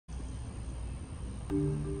Hello.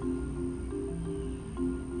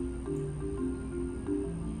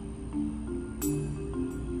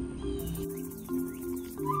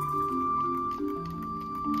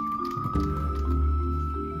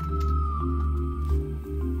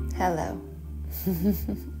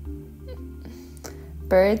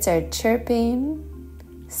 Birds are chirping,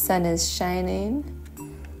 sun is shining,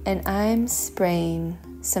 and I'm spraying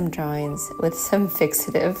some drawings with some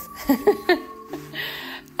fixative.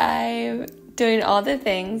 I'm doing all the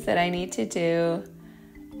things that I need to do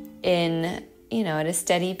in, at a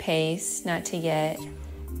steady pace, not to get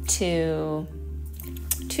too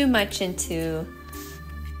much into,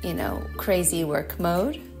 crazy work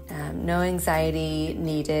mode. No anxiety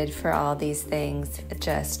needed for all these things,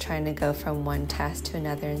 just trying to go from one task to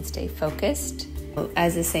another and stay focused.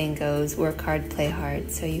 As the saying goes, work hard, play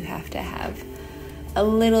hard, so you have to have a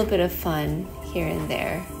little bit of fun here and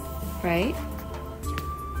there, right?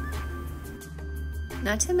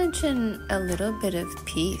 Not to mention a little bit of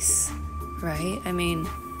peace, right? I mean,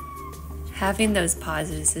 having those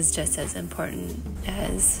pauses is just as important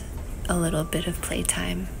as a little bit of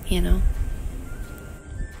playtime,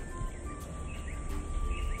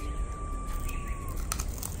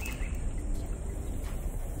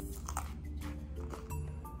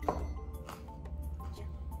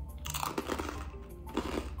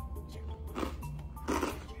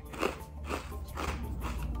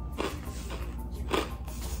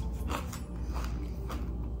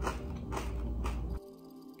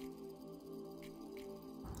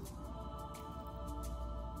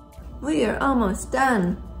 We are almost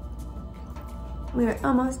done. We are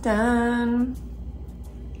almost done.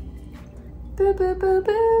 Boo, boo, boo,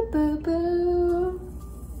 boo, boo, boo.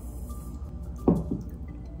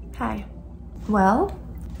 Hi. Well,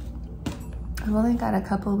 I've only got a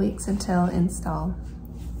couple weeks until install.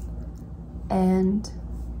 And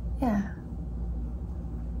yeah.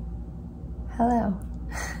 Hello.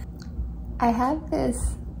 I have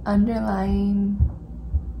this underlying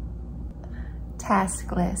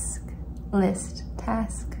task list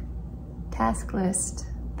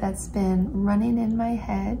that's been running in my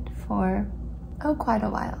head for quite a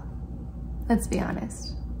while, let's be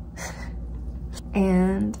honest.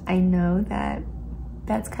 And I know that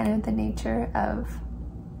that's kind of the nature of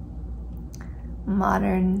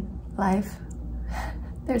modern life.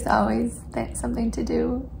 There's always something to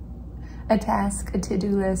do, a task, a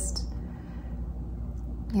to-do list,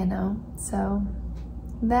 so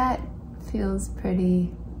that feels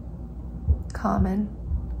pretty common,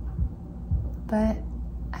 but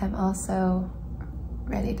I'm also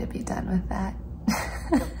ready to be done with that.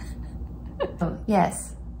 So,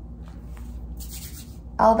 yes,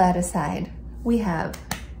 all that aside, we have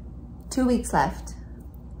 2 weeks left,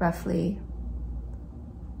 roughly,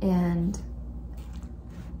 and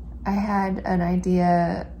I had an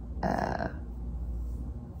idea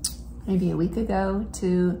maybe a week ago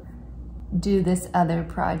to do this other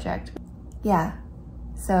project. Yeah,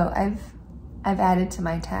 so I've added to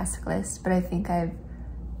my task list, but I think I've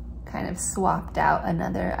kind of swapped out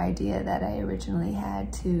another idea that I originally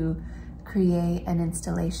had to create an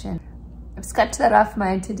installation. I've sketched that off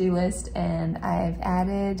my to-do list, and I've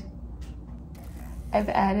added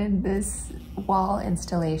this wall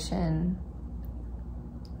installation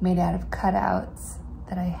made out of cutouts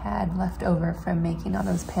that I had left over from making all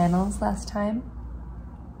those panels last time.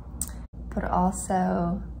 But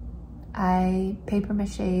also, I paper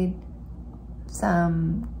maché'd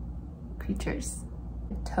some creatures,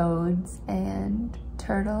 toads and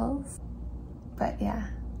turtles. But yeah,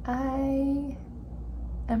 I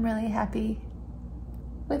am really happy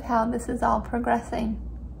with how this is all progressing.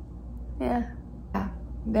 Yeah.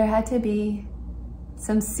 There had to be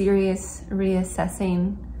some serious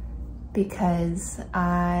reassessing because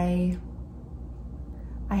I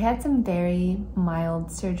had some very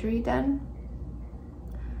mild surgery done.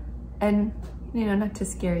 And, not to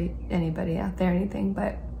scare anybody out there or anything,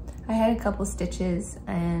 but I had a couple stitches,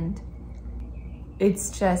 and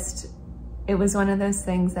it was one of those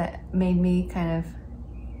things that made me kind of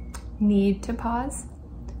need to pause.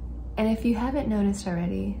 And if you haven't noticed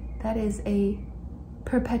already, that is a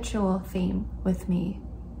perpetual theme with me.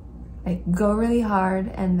 Like, go really hard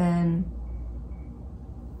and then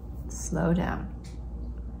slow down.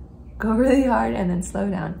 Go really hard and then slow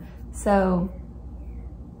down. So,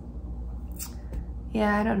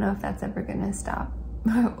 yeah, I don't know if that's ever gonna stop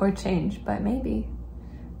or change, but maybe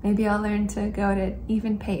I'll learn to go at an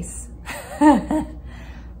even pace.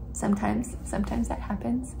 Sometimes that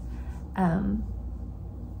happens.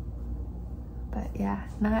 But yeah,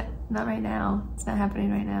 not right now. It's not happening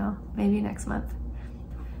right now. Maybe next month.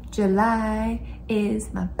 July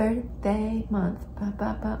is my birthday month. Ba,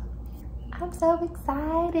 ba, ba. I'm so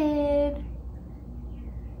excited.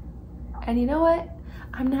 And you know what?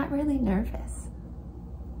 I'm not really nervous.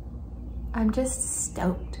 I'm just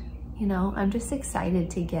stoked, you know? I'm just excited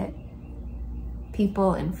to get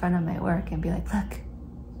people in front of my work and be like, look,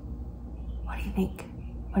 what do you think?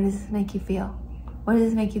 What does this make you feel? What does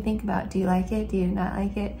this make you think about? Do you like it? Do you not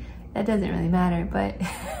like it? That doesn't really matter, but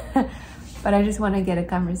but I just want to get a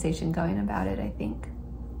conversation going about it, I think.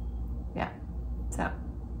 Yeah, so.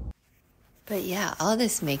 But yeah, all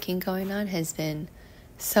this making going on has been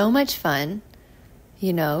so much fun,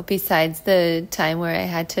 you know, besides the time where I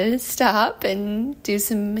had to stop and do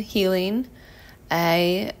some healing.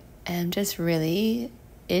 I am just really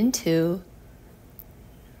into,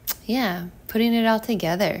 putting it all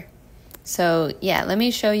together. So yeah, let me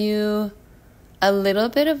show you a little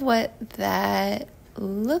bit of what that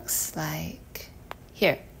looks like.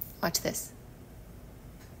 Here, watch this.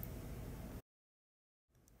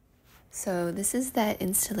 So this is that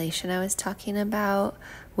installation I was talking about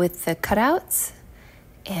with the cutouts,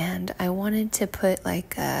 and I wanted to put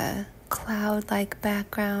like a cloud-like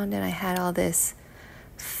background, and I had all this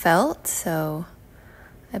felt, so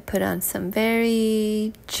I put on some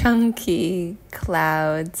very chunky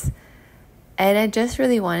clouds, and I just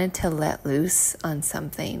really wanted to let loose on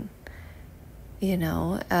something, you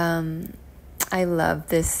know. I love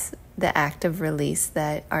the act of release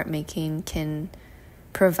that art making can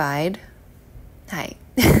provide. Hi.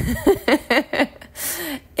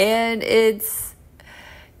 And it's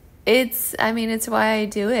why I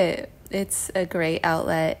do it. It's a great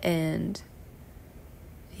outlet, and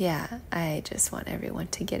yeah, I just want everyone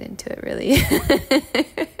to get into it, really.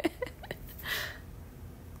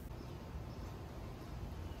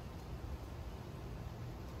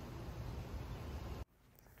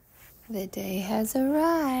 The day has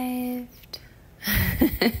arrived.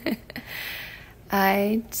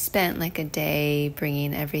 I spent like a day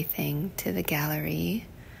bringing everything to the gallery.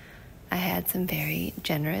 I had some very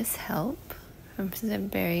generous help from some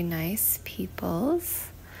very nice peoples.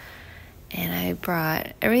 And I brought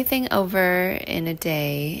everything over in a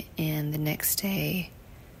day, and the next day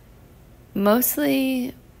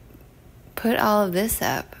mostly put all of this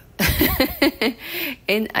up.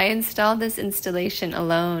 And I installed this installation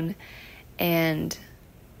alone, and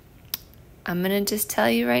I'm gonna just tell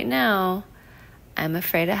you right now, I'm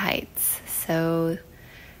afraid of heights. So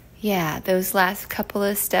yeah, those last couple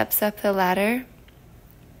of steps up the ladder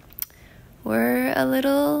were a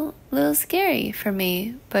little scary for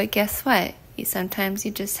me. But guess what? Sometimes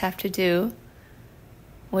you just have to do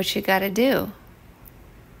what you gotta do.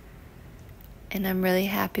 And I'm really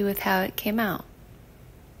happy with how it came out.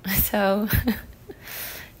 So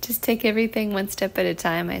just take everything one step at a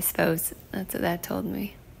time, I suppose. That's what that told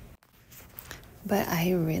me. But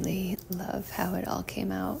I really love how it all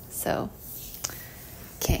came out, so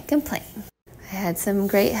can't complain. I had some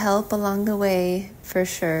great help along the way, for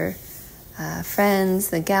sure. Friends,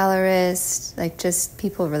 the gallerist, like just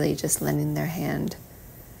people really just lending their hand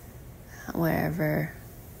wherever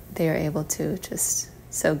they were able to, just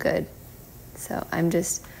so good. So I'm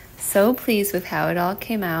just so pleased with how it all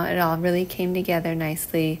came out. It all really came together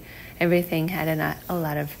nicely. Everything had a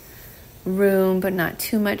lot of room, but not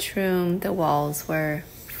too much room. The walls were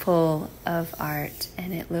full of art,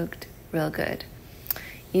 and it looked real good.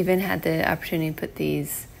 Even had the opportunity to put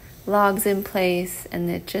these logs in place, and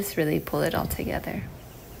it just really pulled it all together.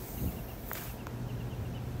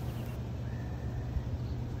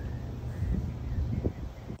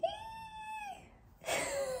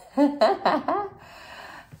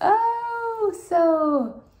 Oh,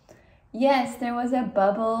 so yes, there was a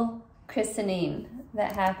bubble christening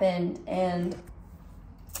that happened, and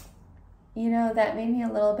you know, that made me a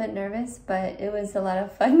little bit nervous, but it was a lot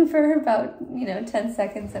of fun for about 10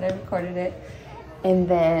 seconds that I recorded it. And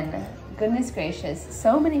then, goodness gracious,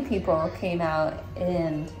 so many people came out,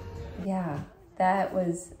 and yeah, that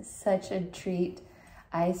was such a treat.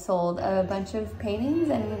 I sold a bunch of paintings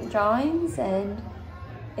and drawings, and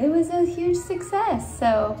it was a huge success,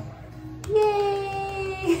 so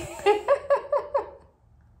yay!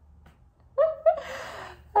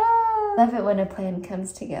 Love it when a plan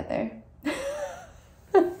comes together.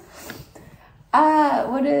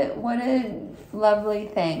 What a lovely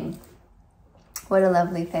thing. What a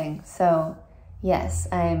lovely thing. So yes,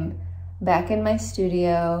 I'm back in my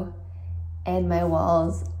studio, and my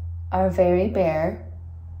walls are very bare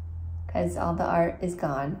because all the art is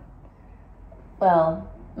gone.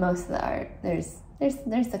 Well, most of the art. There's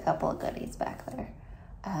a couple of goodies back there.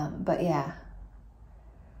 But yeah.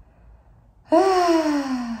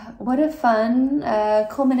 what a fun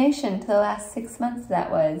culmination to the last 6 months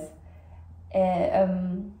that was.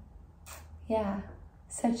 Yeah,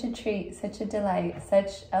 such a treat, such a delight,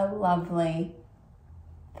 such a lovely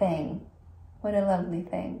thing. What a lovely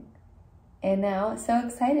thing. And now so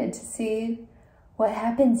excited to see what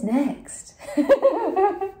happens next.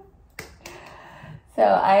 So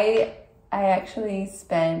I actually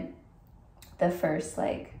spent the first,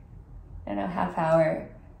 like, I don't know, half hour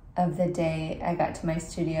of the day I got to my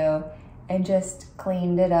studio and just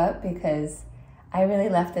cleaned it up, because I really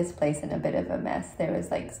left this place in a bit of a mess. There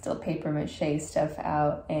was like still paper mache stuff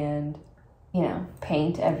out and, you know,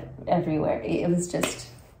 paint everywhere. It was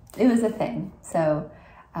a thing. So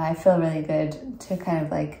I feel really good to kind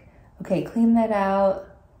of like, okay, clean that out.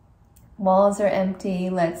 Walls are empty.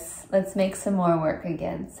 Let's make some more work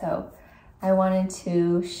again. So I wanted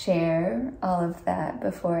to share all of that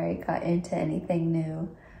before I got into anything new.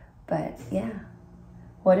 But yeah,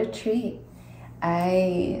 what a treat.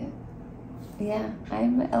 I'm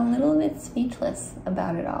a little bit speechless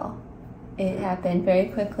about it all. It happened very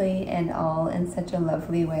quickly and all in such a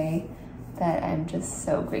lovely way that I'm just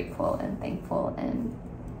so grateful and thankful. And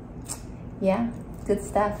yeah, good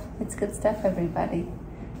stuff. It's good stuff, everybody.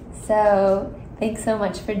 So thanks so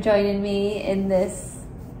much for joining me in this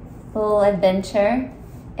little adventure.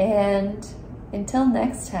 And until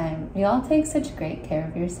next time, you all take such great care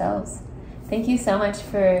of yourselves. Thank you so much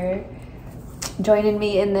for joining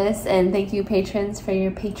me in this, and thank you, patrons, for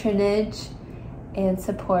your patronage and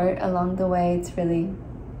support along the way. It's really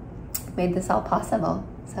made this all possible.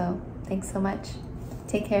 So thanks so much.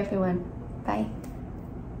 Take care, everyone. Bye.